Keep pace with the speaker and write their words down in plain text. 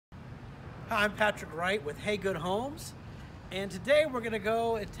Hi, I'm Patrick Wright with Hey Good Homes, and today we're going to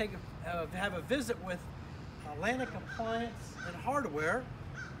go and have a visit with Atlantic Appliance and Hardware.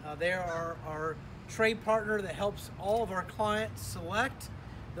 They are our trade partner that helps all of our clients select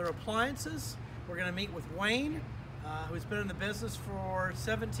their appliances. We're going to meet with Wayne, who's been in the business for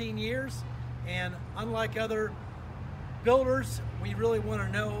 17 years, and unlike other builders, we really want to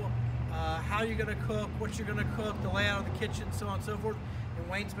know how you're going to cook, what you're going to cook, the layout of the kitchen, so on and so forth. And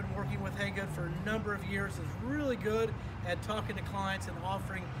Wayne's been working with Hey Good for a number of years, is really good at talking to clients and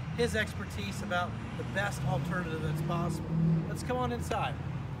offering his expertise about the best alternative that's possible. Let's come on inside.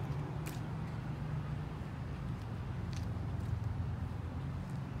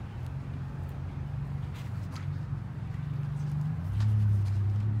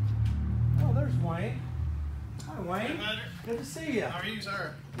 Oh, there's Wayne. Hi, Wayne. Good to see you. How are you,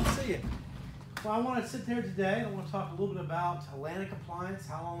 sir? Good to see you. Well, I want to sit there today. I want to talk a little bit about Atlantic Appliance,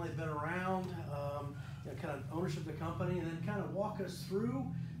 how long they've been around, kind of ownership of the company, and then kind of walk us through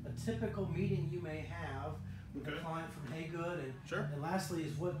a typical meeting you may have with a client from Hey Good. And, sure. And lastly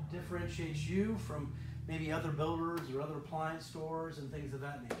is what differentiates you from maybe other builders or other appliance stores and things of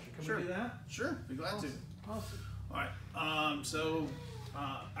that nature. Can we do that? Sure, be glad to. Awesome. All right,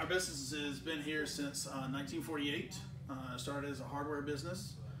 our business has been here since 1948. Started as a hardware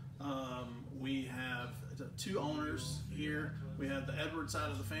business. We have two owners here. We have the Edward side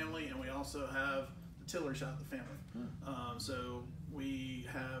of the family, and we also have the Tiller side of the family. So we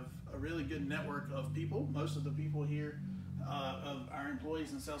have a really good network of people. Most of the people here, of our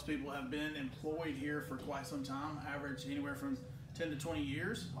employees and salespeople, have been employed here for quite some time, average anywhere from 10 to 20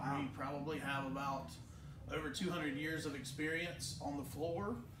 years. Wow. We probably have about over 200 years of experience on the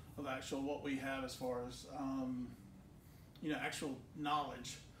floor of actual what we have as far as actual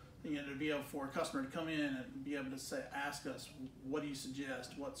knowledge. To be able for a customer to come in and be able to say, ask us, what do you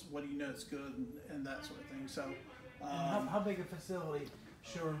suggest? What do you know is good, and that sort of thing. So, how big a facility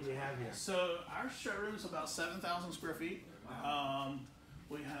showroom do you have here? So our showroom is about 7,000 square feet. Wow.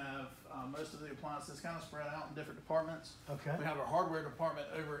 We have most of the appliances kind of spread out in different departments. Okay. We have our hardware department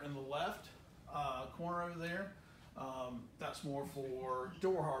over in the left corner over there. That's more for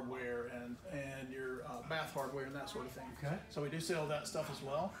door hardware and your bath hardware and that sort of thing. Okay. So we do sell that stuff as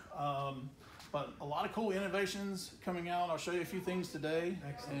well. But a lot of cool innovations coming out. I'll show you a few things today.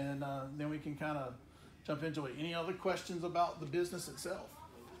 Excellent. And then we can kind of jump into it. Any other questions about the business itself?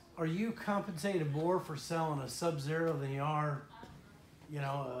 Are you compensated more for selling a Sub-Zero than you are,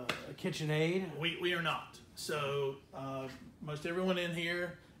 a KitchenAid? We are not. So most everyone in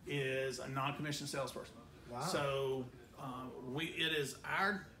here is a non-commissioned salesperson. Wow. So it is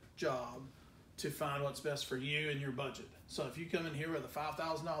our job to find what's best for you and your budget. So if you come in here with a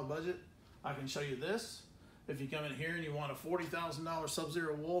 $5,000 budget, I can show you this. If you come in here and you want a $40,000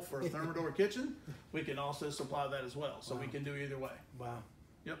 Sub-Zero wall for a Thermador kitchen, we can also supply that as well. So we can do either way. Wow.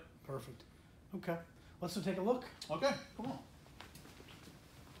 Yep. Perfect. Okay. Let's go take a look. Okay, come on.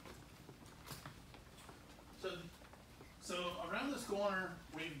 So around this corner,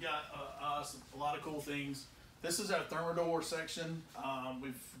 we've got a lot of cool things. This is our Thermador section.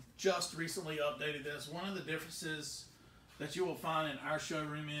 We've just recently updated this. One of the differences that you will find in our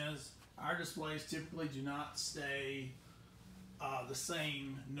showroom is our displays typically do not stay the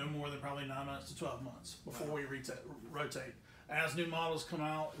same no more than probably 9 months to 12 months before we rotate. As new models come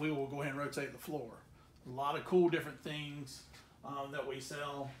out, we will go ahead and rotate the floor. A lot of cool different things that we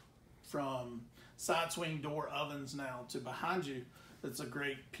sell, from side swing door ovens now to behind you. That's a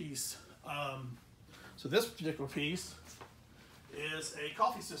great piece. So this particular piece is a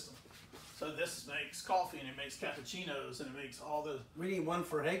coffee system. So this makes coffee, and it makes cappuccinos, and it makes all the... We need one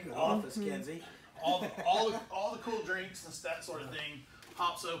for Hey Good office, Kenzie. all the cool drinks and that sort of thing.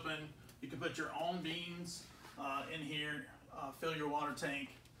 Pops open. You can put your own beans in here. Fill your water tank.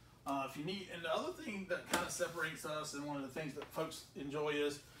 If you need, and the other thing that kind of separates us, and one of the things that folks enjoy,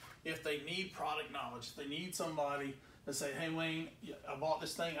 is if they need product knowledge, if they need somebody to say, hey Wayne, I bought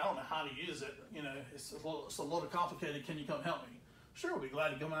this thing, I don't know how to use it, it's a little complicated, can you come help me? Sure, we'll be glad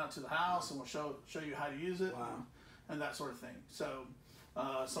to come out to the house and we'll show you how to use it. Wow. and that sort of thing. So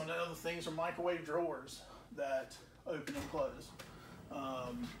some of the other things are microwave drawers that open and close.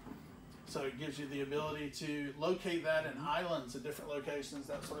 So it gives you the ability to locate that in islands at different locations,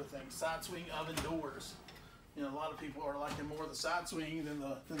 that sort of thing. Side swing oven doors. You know, a lot of people are liking more the side swing than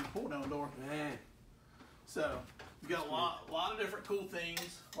the pull down door. Man. So you've got a lot of different cool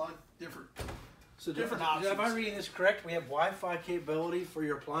things, a lot of different options. Am I reading this correct? We have Wi-Fi capability for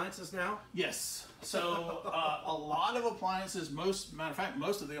your appliances now? Yes. So a lot of appliances, matter of fact,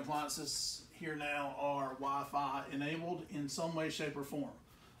 most of the appliances here now are Wi-Fi enabled in some way, shape, or form.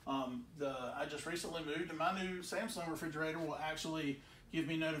 I just recently moved, and my new Samsung refrigerator will actually give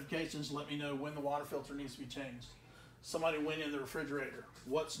me notifications, let me know when the water filter needs to be changed. Somebody went in the refrigerator.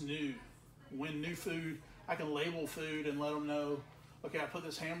 What's new? When new food, I can label food and let them know, okay, I put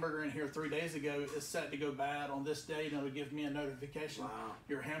this hamburger in here 3 days ago. It's set to go bad on this date, and it'll give me a notification. Wow.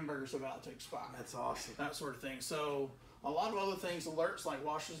 Your hamburger's about to expire. That's awesome. That sort of thing. So a lot of other things, alerts like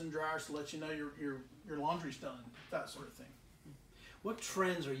washers and dryers to let you know your laundry's done. That sort of thing. What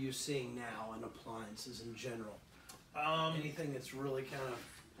trends are you seeing now in appliances in general? Anything that's really kind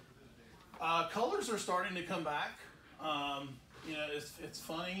of... Colors are starting to come back. You know, it's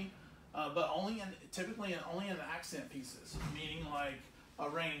funny, but typically only in accent pieces, meaning like a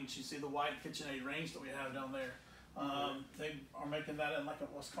range. You see the white KitchenAid range that we have down there. They are making that in like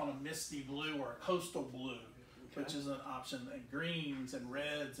what's called a misty blue or a coastal blue, which is an option. And greens and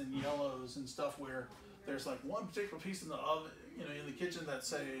reds and yellows and stuff where there's like one particular piece in the oven, you know, in the kitchen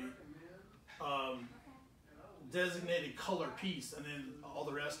that's a designated color piece, and then all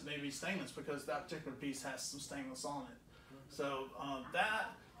the rest may be stainless because that particular piece has some stainless on it. So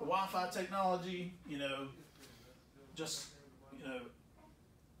the Wi-Fi technology, you know, just, you know,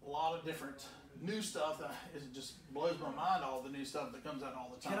 a lot of different new stuff that just blows my mind, all the new stuff that comes out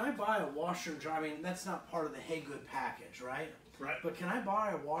all the time. Can I buy a washer and dryer? I mean, that's not part of the Hey Good package, right? Right. But can I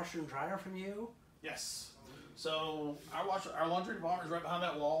buy a washer and dryer from you? Yes. So our laundry department is right behind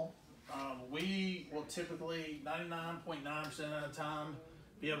that wall. We will typically 99.9% of the time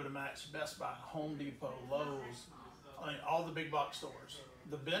be able to match Best Buy, Home Depot, Lowe's, I mean, all the big box stores.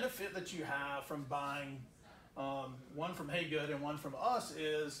 The benefit that you have from buying one from Hey Good and one from us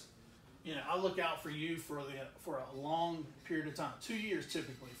is, you know, I look out for you for a long period of time, 2 years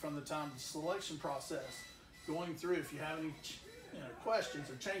typically, from the time the selection process going through. If you have any questions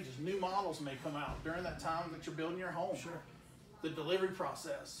or changes, new models may come out during that time that you're building your home. Sure. The delivery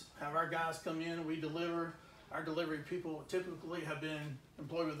process, have our guys come in and we deliver. Our delivery people typically have been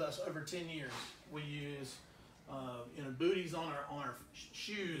employed with us over 10 years. We use booties on our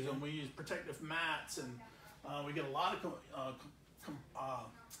shoes, and we use protective mats, and we get a lot of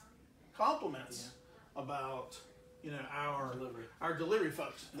compliments about our delivery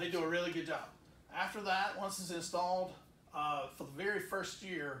folks. They do a really good job. After that, once it's installed, for the very first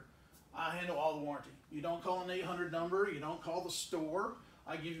year, I handle all the warranty. You don't call an 800 number. You don't call the store.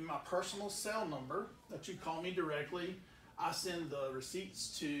 I give you my personal cell number that you call me directly. I send the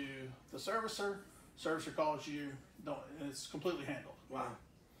receipts to the servicer. Servicer calls you. And it's completely handled. Wow.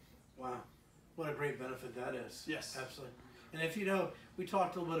 Wow. What a great benefit that is. Yes. Absolutely. And if you know, we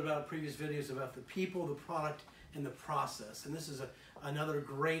talked a little bit about previous videos about the people, the product, and the process. And this is another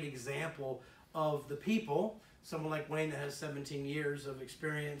great example of the people. Someone like Wayne that has 17 years of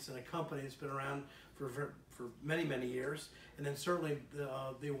experience in a company that's been around for many, many years. And then certainly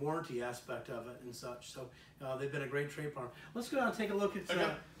the warranty aspect of it and such. So they've been a great trade partner. Let's go down and take a look at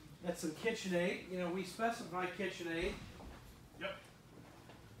some KitchenAid. You know, we specify KitchenAid. Yep.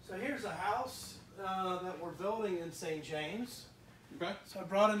 So here's a house that we're building in St. James. Okay. So I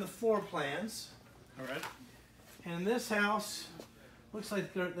brought in the floor plans. All right. And in this house, looks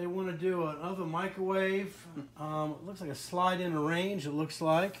like they want to do an oven microwave. It looks like a slide-in range, it looks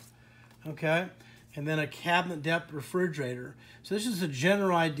like. Okay. And then a cabinet depth refrigerator. So this is a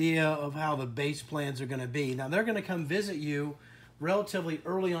general idea of how the base plans are going to be. Now they're going to come visit you relatively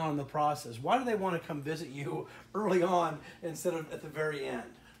early on in the process. Why do they want to come visit you early on instead of at the very end?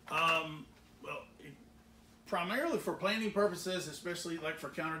 Well, primarily for planning purposes, especially like for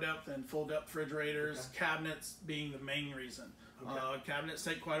counter depth and full depth refrigerators, cabinets being the main reason. Cabinets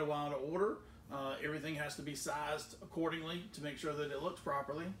take quite a while to order. Everything has to be sized accordingly to make sure that it looks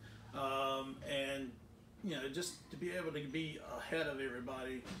properly. And just to be able to be ahead of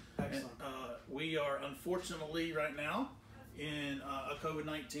everybody. Excellent. And, we are unfortunately right now in a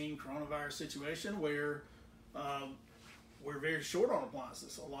COVID-19 coronavirus situation where we're very short on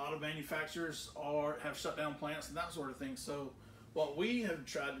appliances. A lot of manufacturers have shut down plants and that sort of thing. So what we have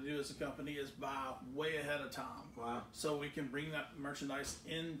tried to do as a company is buy way ahead of time. Wow. So we can bring that merchandise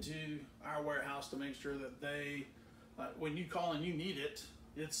into our warehouse to make sure that they, when you call and you need it,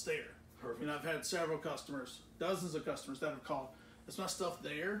 it's there. Perfect. I've had several customers, dozens of customers that have called. Is my stuff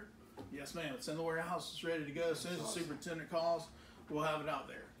there? Yes, ma'am. It's in the warehouse. It's ready to go. As soon as the superintendent calls, we'll have it out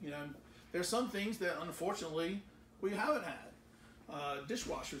there. There's some things that unfortunately we haven't had.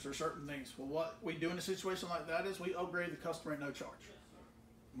 Dishwashers are certain things. Well, what we do in a situation like that is we upgrade the customer at no charge.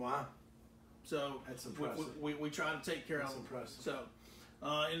 Wow. So that's impressive. We try to take care that's of them. Impressive.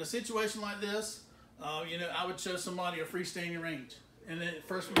 So in a situation like this, I would show somebody a freestanding range. And then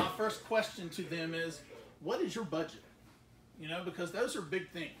my first question to them is, what is your budget? you know, because those are big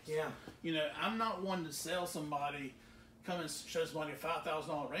things. Yeah. You know, I'm not one to sell somebody, come and show somebody a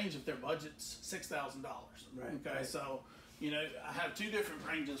 $5,000 range if their budget's $6,000. Right. Okay, Right. so, you know, I have two different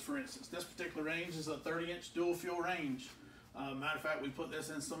ranges, for instance. This particular range is a 30-inch dual fuel range. Matter of fact, we put this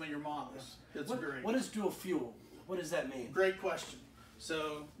in some of your models. It's great. What is dual fuel? What does that mean? Great question.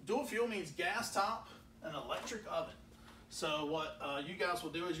 So dual fuel means gas top and electric oven. So what you guys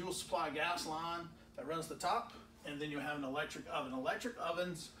will do is you will supply a gas line that runs the top, and then you have an electric oven. Electric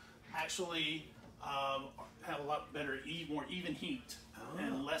ovens actually have a lot better, more even heat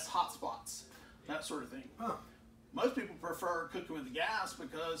and less hot spots, that sort of thing. Huh. Most people prefer cooking with gas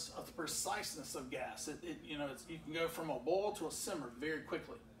because of the preciseness of gas. You know, you can go from a boil to a simmer very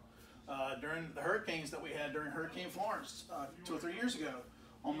quickly. During the hurricanes that we had during Hurricane Florence 2 or 3 years ago,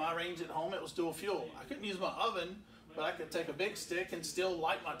 on my range at home, it was dual fuel. I couldn't use my oven, but I could take a big stick and still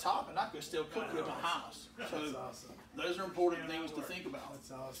light my top, and I could still cook with my house. So That's awesome. those are important things to think about.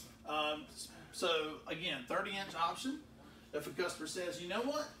 That's awesome. So again, 30-inch option. If a customer says, you know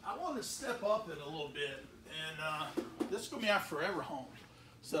what, I want to step up it a little bit, and this is going to be our forever home.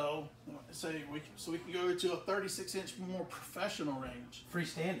 So we can go to a 36-inch more professional range.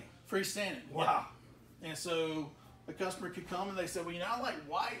 Freestanding. Freestanding. Wow. Yeah. And so the customer could come and they said, well, you know, I like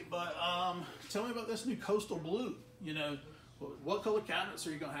white, but tell me about this new coastal blue. You know, what color cabinets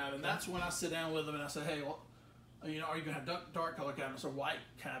are you going to have? And that's when I sit down with them and I say, hey, well, you know, are you going to have dark color cabinets or white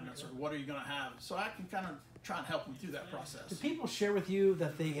cabinets, or what are you going to have? So I can kind of try and help them through that process. Do people share with you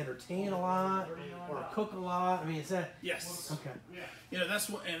that they entertain a lot or cook a lot? I mean, is that... Yes. Okay. You know, that's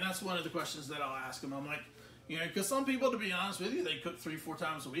one of the questions that I'll ask them. I'm like, you know, because some people, to be honest with you, they cook 3-4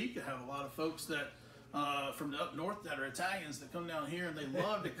 times a week. I have a lot of folks that from up north that are Italians that come down here and they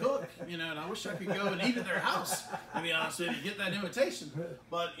love to cook, you know, and I wish I could go and eat at their house, to be honest with you, get that invitation.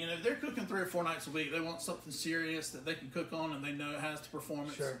 But, you know, they're cooking 3 or 4 nights a week. They want something serious that they can cook on and they know it has the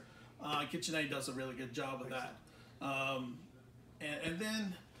performance. Sure. KitchenAid does a really good job of that. And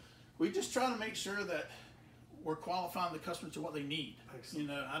then we just try to make sure that we're qualifying the customer to what they need. Excellent.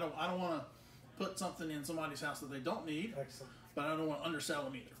 You know, I don't want to put something in somebody's house that they don't need. Excellent. But I don't want to undersell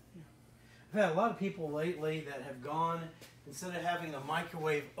them either. I've had a lot of people lately that have gone, instead of having a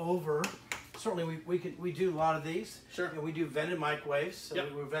microwave over, certainly we do a lot of these. Sure. And we do vented microwaves, so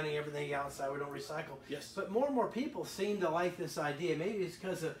Yep. we're venting everything outside, we don't recycle. Yes. But more and more people seem to like this idea. Maybe it's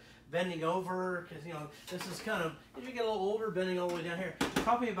because of bending over, because, you know, this is kind of, as you get a little older, bending all the way down here.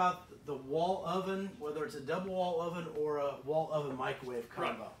 Talk to me about the wall oven, whether it's a double wall oven or a wall oven microwave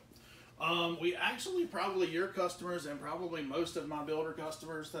combo. Right. We actually, probably your customers and probably most of my builder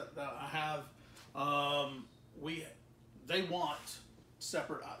customers that I have, they want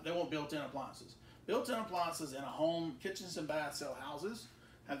separate, they want built-in appliances. Built-in appliances in a home, kitchens and bath sale houses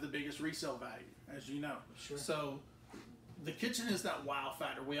have the biggest resale value, as you know. Sure. So the kitchen is that wow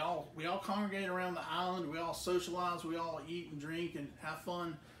factor. We all congregate around the island. We all socialize. We all eat and drink and have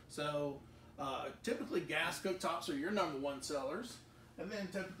fun. So typically gas cooktops are your #1 sellers. And then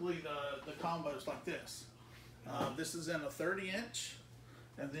typically the combos like this. This is in a 30-inch,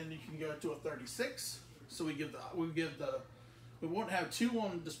 and then you can go to a 36. So we won't have 2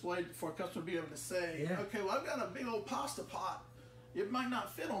 on display for a customer to be able to say, Yeah. okay, well, I've got a big old pasta pot. It might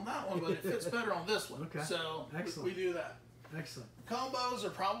not fit on that one, but it fits better on this one. Okay. So Excellent. we do that. Excellent. Combos are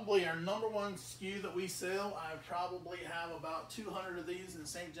probably our #1 SKU that we sell. I probably have about 200 of these in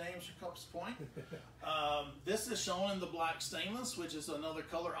St. James or Cups Point. This is shown in the black stainless, which is another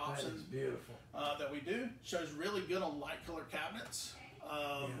color That is option beautiful. that we do. Shows really good on light color cabinets.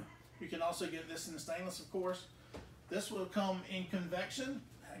 You can also get this in the stainless, of course. This will come in convection.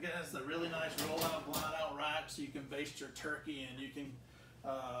 It has the really nice roll-out, glide-out rack, so you can baste your turkey, and you can,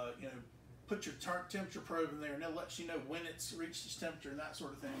 you know, put your temperature probe in there, and it lets you know when it's reached its temperature and that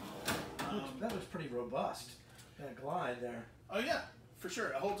sort of thing. That was pretty robust, that glide there. Oh yeah, for sure.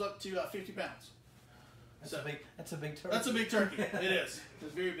 It holds up to 50 pounds. That's a big turkey. That's a big turkey. It is.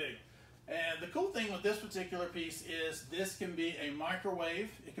 It's very big. And the cool thing with this particular piece is this can be a microwave,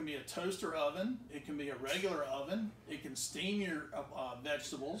 it can be a toaster oven, it can be a regular oven, it can steam your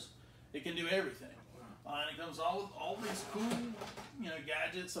vegetables, it can do everything. And it comes all with all these cool, you know,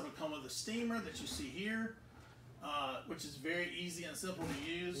 gadgets that will come with a steamer that you see here, which is very easy and simple to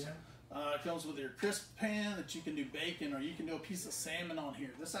use. Yeah. It comes with your crisp pan that you can do bacon, or you can do a piece of salmon on here.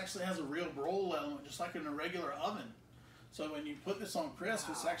 This actually has a real broil element, just like in a regular oven. So when you put this on crisp,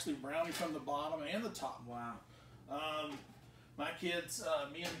 it's actually browning from the bottom and the top. Wow. My kids,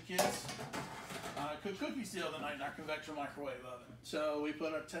 me and the kids, cooked cookies the other night in our convection microwave oven. So we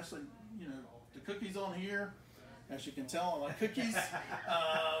put our Tesla, you know, the cookies on here. As you can tell, I like cookies.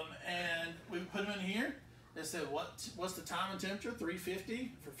 And we put them in here. It said, what's the time and temperature?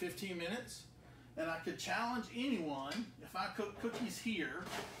 350 for 15 minutes. And I could challenge anyone, if I cook cookies here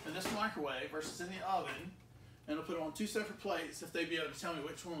in this microwave versus in the oven, and I'll put it on 2 separate plates, if they'd be able to tell me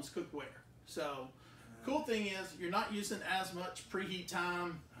which one was cooked where. So, cool thing is, you're not using as much preheat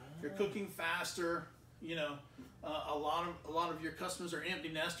time. You're cooking faster. You know, a lot of your customers are empty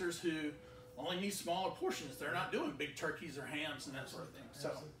nesters who only need smaller portions. They're not doing big turkeys or hams and that sort of thing.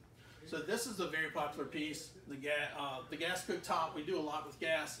 So this is a very popular piece. The gas cooktop, we do a lot with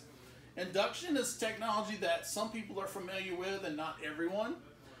gas. Induction is technology that some people are familiar with and not everyone.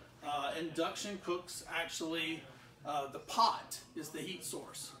 Induction cooks actually, the pot is the heat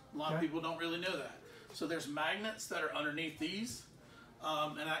source. A lot of people don't really know that. So there's magnets that are underneath these.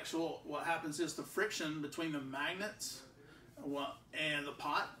 What happens is the friction between the magnets and the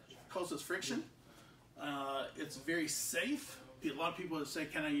pot causes friction. It's very safe. A lot of people would say,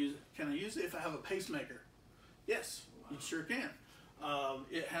 can I use it if I have a pacemaker? Yes, you sure can.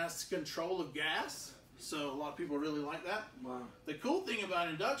 It has control of gas, so a lot of people really like that. Wow. The cool thing about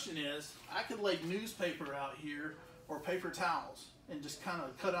induction is I could lay newspaper out here or paper towels and just kind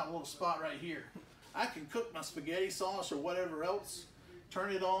of cut out a little spot right here. I can cook my spaghetti sauce or whatever else,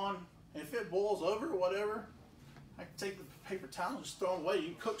 turn it on, and if it boils over or whatever, I can take the paper towel and just throw them away. You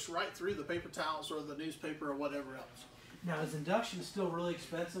can cook right through the paper towels or the newspaper or whatever else. Now, is induction still really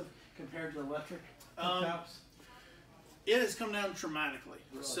expensive compared to electric cooktops? It has come down dramatically.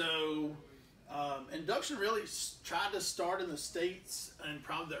 Really? So, induction really tried to start in the States in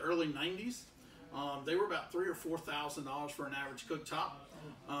probably the early 90s. They were about $3,000 or $4,000 for an average cooktop.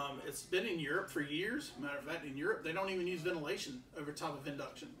 It's been in Europe for years. Matter of fact, in Europe, they don't even use ventilation over top of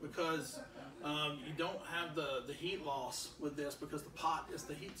induction because you don't have the heat loss with this because the pot is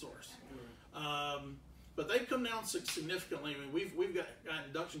the heat source. But they've come down significantly. I mean, we've got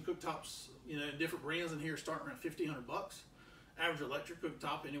induction cooktops, you know, different brands in here starting around $1,500. Average electric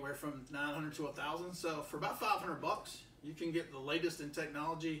cooktop anywhere from $900 to $1,000. So for about $500, you can get the latest in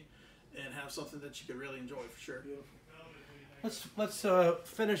technology and have something that you could really enjoy for sure. Let's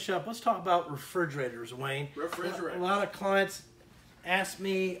finish up. Let's talk about refrigerators, Wayne. Refrigerators. A lot of clients ask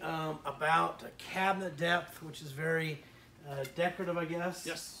me about cabinet depth, which is very decorative, I guess.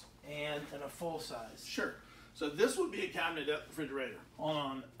 Yes. And a full size. Sure. So this would be a cabinet depth refrigerator.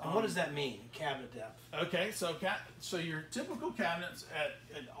 And what does that mean, cabinet depth? Okay, so your typical cabinets at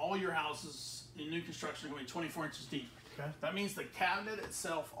all your houses in new construction are going to be 24 inches deep. Okay. That means the cabinet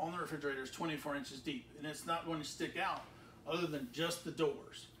itself on the refrigerator is 24 inches deep, and it's not going to stick out other than just the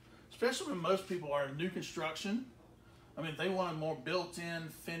doors. Especially when most people are in new construction. I mean, they want a more built-in,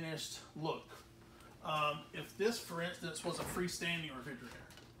 finished look. If this, for instance, was a freestanding refrigerator,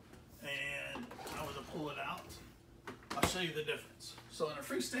 and I was to pull it out, I'll show you the difference. So in a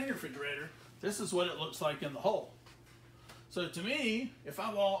freestanding refrigerator, this is what it looks like in the hole. So to me, if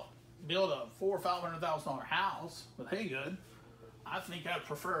I build a $400,000 or $500,000 house with Haygood, I think I'd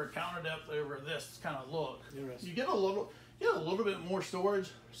prefer a counter depth over this kind of look. You get a little bit more storage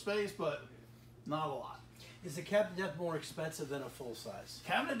space, but not a lot. Is the cabinet depth more expensive than a full size?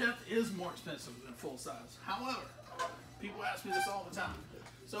 Cabinet depth is more expensive than full size. However, people ask me this all the time.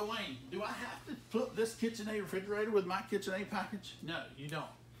 So Wayne, do I have to put this KitchenAid refrigerator with my KitchenAid package? No, you don't.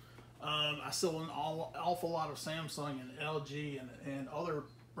 I sell an awful lot of Samsung and LG and other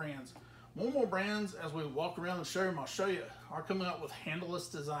brands. More brands, as we walk around the showroom, I'll show you, are coming up with handleless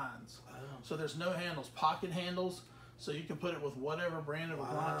designs. Wow. So there's no handles, pocket handles, so you can put it with whatever brand of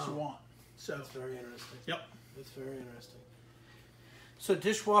appliance you want. So that's very interesting. Yep. That's very interesting. So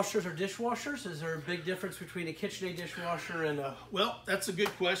dishwashers are dishwashers? Is there a big difference between a KitchenAid dishwasher and a... Well, that's a good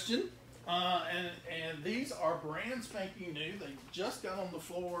question. And these are brand spanking new. They just got on the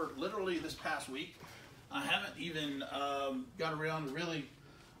floor literally this past week. I haven't even got around to really,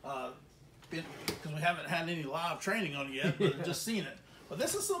 because we haven't had any live training on it yet, but I've just seen it. But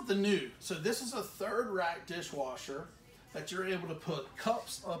this is something new. So this is a third rack dishwasher that you're able to put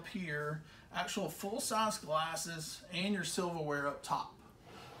cups up here, actual full-size glasses, and your silverware up top.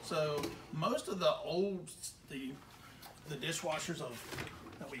 So most of the the dishwashers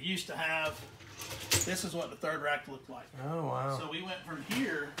that we used to have, this is what the third rack looked like. Oh, wow. So we went from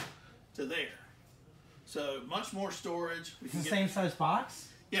here to there. So much more storage. It's the same size box?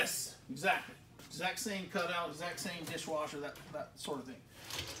 Yes, exactly. Exact same cutout, exact same dishwasher, that sort of thing.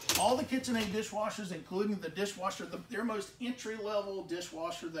 All the KitchenAid dishwashers, including the dishwasher, their most entry-level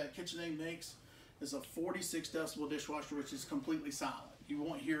dishwasher that KitchenAid makes is a 46 decibel dishwasher, which is completely silent. You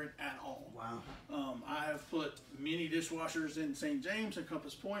won't hear it at all. Wow. I have put many dishwashers in St. James and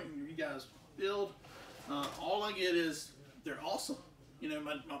Compass Point, and you guys build. All I get is they're awesome. You know,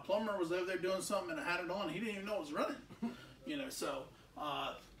 my plumber was over there doing something and I had it on. He didn't even know it was running. You know, so,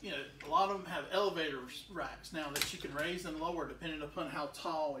 you know, a lot of them have elevator racks now that you can raise and lower depending upon how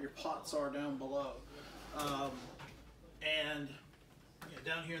tall your pots are down below. And you know,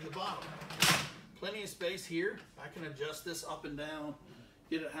 down here in the bottom, plenty of space here. I can adjust this up and down,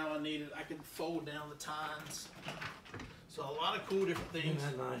 get it how I need it. I can fold down the tines. So a lot of cool different things.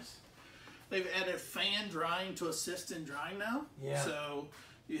 Isn't that nice? They've added fan drying to assist in drying now. Yeah. So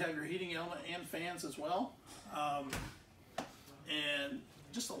you have your heating element and fans as well. And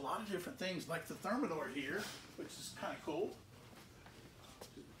just a lot of different things, like the thermidor here, which is kind of cool,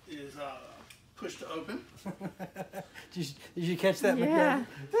 is push to open. Did you catch that? Yeah.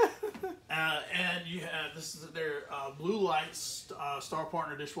 And you have, this is their Blue Light Star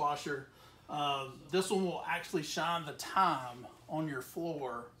Partner dishwasher. This one will actually shine the time on your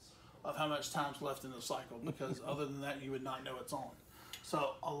floor of how much time's left in the cycle, because other than that, you would not know it's on.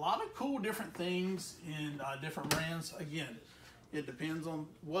 So a lot of cool different things in different brands. Again, it depends on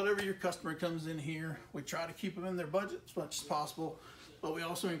whatever your customer comes in here. We try to keep them in their budget as much as possible, but we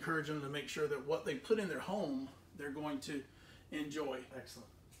also encourage them to make sure that what they put in their home, they're going to enjoy. Excellent,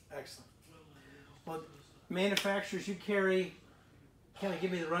 excellent. Well, manufacturers, you carry. Kind of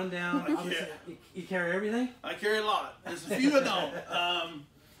give me the rundown. Yeah. You carry everything? I carry a lot. There's a few I don't.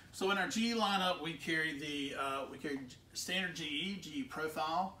 So in our GE lineup, we carry standard GE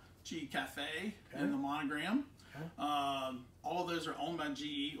Profile, GE Cafe, and the Monogram. Okay. All of those are owned by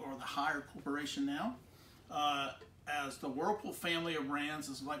GE or the higher corporation now. As the Whirlpool family of brands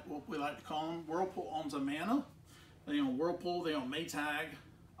is like what we like to call them. Whirlpool owns Amana. They own Whirlpool. They own Maytag,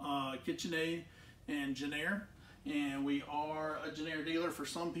 KitchenAid, and Jennair. And we are a Jennair dealer for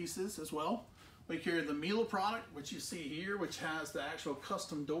some pieces as well. We carry the Miele product, which you see here, which has the actual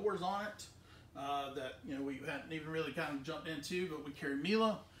custom doors on it that we hadn't even really kind of jumped into, but we carry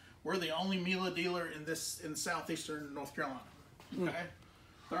Miele. We're the only Miele dealer in southeastern North Carolina. Okay,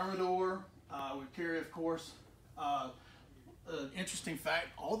 Thermador. We carry, of course. An interesting fact: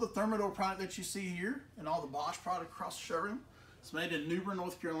 all the Thermador product that you see here and all the Bosch product across the showroom is made in New Bern,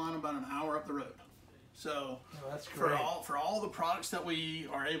 North Carolina, about an hour up the road. So that's great. For all the products that we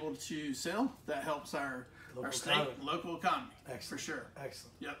are able to sell, that helps our state local economy. Excellent. For sure.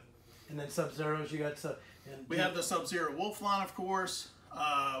 Excellent. Yep. And then Sub-Zeros, you got some. We have the Sub-Zero Wolf line, of course.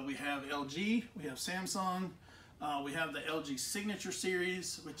 We have LG. We have Samsung. We have the LG Signature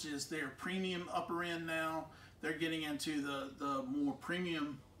series, which is their premium upper end now. They're getting into the more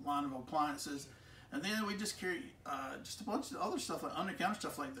premium line of appliances. And then we just carry just a bunch of other stuff, like under-counter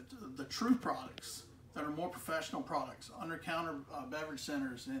stuff, like the True products that are more professional products, under-counter beverage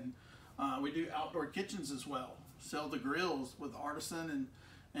centers, and we do outdoor kitchens as well. Sell the grills with Artisan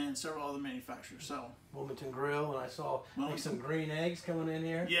and several other manufacturers. So Wilmington Grill, and I saw some green eggs coming in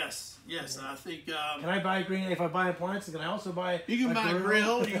here. Yes, and I think. Can I buy a green egg if I buy appliances? Can I also buy? You can buy a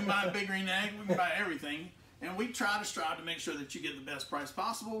grill. You can buy a big green egg. We can buy everything. And we try to strive to make sure that you get the best price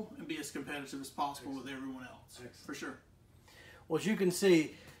possible and be as competitive as possible with everyone else. Excellent. For sure. Well, as you can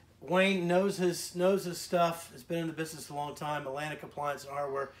see, Wayne knows his stuff. Has been in the business a long time. Atlantic Appliance and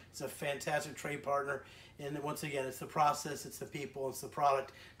Hardware. It's a fantastic trade partner. And once again, it's the process, it's the people, it's the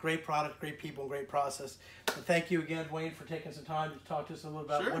product. Great product, great people, and great process. And thank you again, Wayne, for taking some time to talk to us a little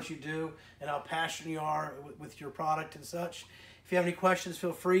about what you do and how passionate you are with your product and such. If you have any questions,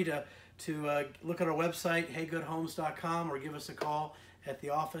 feel free to look at our website, heygoodhomes.com, or give us a call at the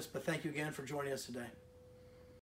office. But thank you again for joining us today.